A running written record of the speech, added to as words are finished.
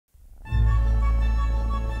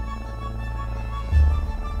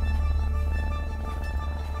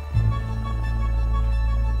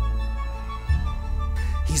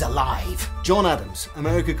he's alive. John Adams,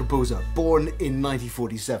 American composer, born in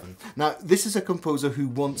 1947. Now, this is a composer who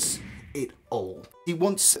wants it all. He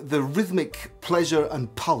wants the rhythmic pleasure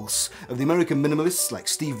and pulse of the American minimalists like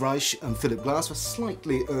Steve Reich and Philip Glass, a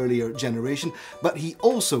slightly earlier generation, but he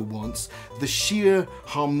also wants the sheer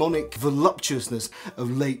harmonic voluptuousness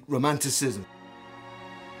of late Romanticism.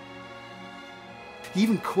 He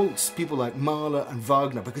even quotes people like Mahler and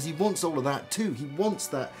Wagner because he wants all of that too. He wants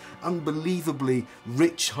that unbelievably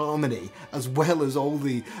rich harmony as well as all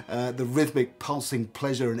the rhythmic pulsing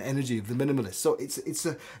pleasure and energy of the minimalists. So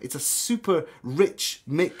it's a super rich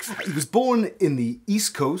mix. He was born in the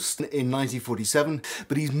East Coast in 1947,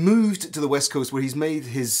 but he's moved to the West Coast where he's made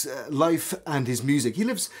his life and his music. He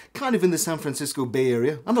lives kind of in the San Francisco Bay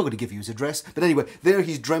Area. I'm not going to give you his address, but anyway, there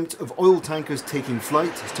he's dreamt of oil tankers taking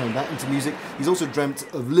flight. He's turned that into music. He's also dreamt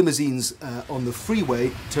of limousines on the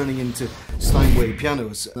freeway turning into Steinway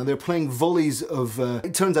pianos. And they're playing volleys of,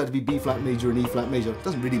 it turns out to be B-flat major and E-flat major. It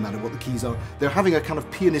doesn't really matter what the keys are. They're having a kind of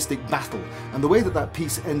pianistic battle. And the way that that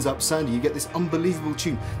piece ends up sounding, you get this unbelievable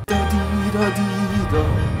tune.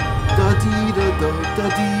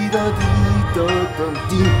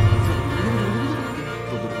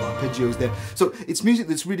 Arpeggios there. So it's music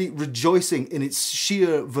that's really rejoicing in its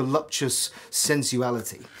sheer voluptuous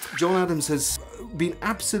sensuality. John Adams has been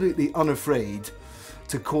absolutely unafraid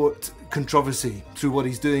to court controversy through what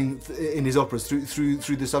he's doing in his operas, through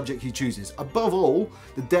the subject he chooses. Above all,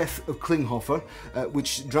 the Death of Klinghoffer,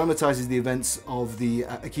 which dramatises the events of the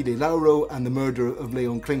Achille Lauro and the murder of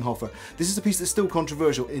Leon Klinghoffer. This is a piece that's still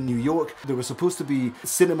controversial in New York. There were supposed to be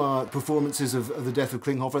cinema performances of the Death of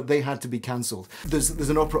Klinghoffer. They had to be cancelled. There's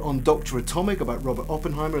an opera on Dr. Atomic about Robert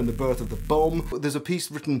Oppenheimer and the birth of the bomb. There's a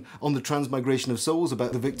piece written on the transmigration of souls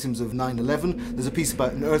about the victims of 9/11. There's a piece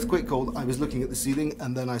about an earthquake called I Was Looking at the Ceiling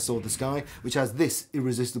and Then I Saw the Sky, which has this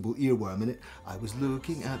irresistible earworm in it. I was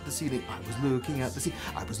looking at the ceiling, I was looking at the ceiling,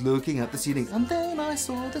 I was looking at the ceiling, and then I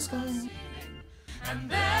saw the sky. And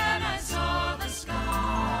then I saw the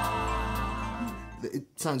sky. It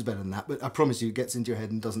sounds better than that, but I promise you it gets into your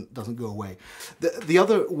head and doesn't go away. The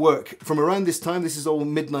other work from around this time, this is all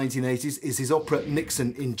mid-1980s, is his opera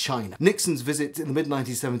Nixon in China. Nixon's visit in the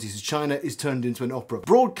mid-1970s to China is turned into an opera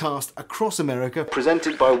broadcast across America,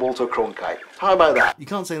 presented by Walter Cronkite. How about that? You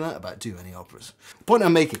can't say that about too many operas. The point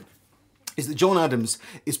I'm making is that John Adams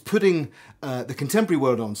is putting the contemporary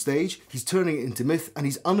world on stage, he's turning it into myth, and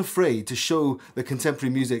he's unafraid to show that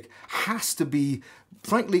contemporary music has to be,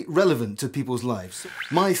 frankly, relevant to people's lives.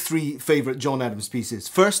 My three favourite John Adams pieces.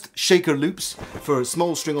 First, Shaker Loops for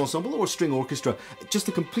small string ensemble or string orchestra. Just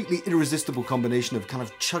a completely irresistible combination of kind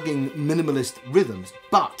of chugging minimalist rhythms,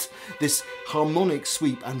 but this harmonic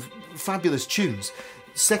sweep and fabulous tunes.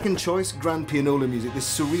 Second choice, grand pianola music,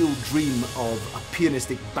 this surreal dream of a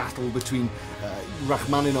pianistic battle between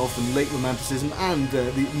Rachmaninoff and late Romanticism and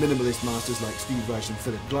the minimalist masters like Steve Reich and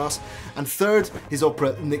Philip Glass. And third, his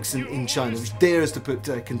opera Nixon in China, which dares to put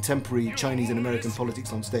contemporary Chinese and American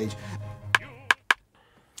politics on stage.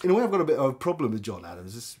 In a way, I've got a bit of a problem with John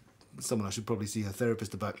Adams. This is someone I should probably see a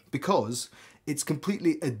therapist about, because it's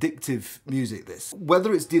completely addictive music, this.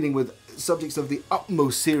 Whether it's dealing with subjects of the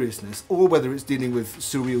utmost seriousness or whether it's dealing with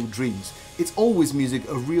surreal dreams, it's always music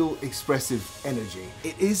of real expressive energy.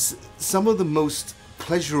 It is some of the most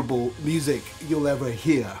pleasurable music you'll ever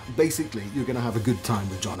hear. Basically, you're going to have a good time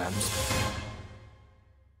with John Adams.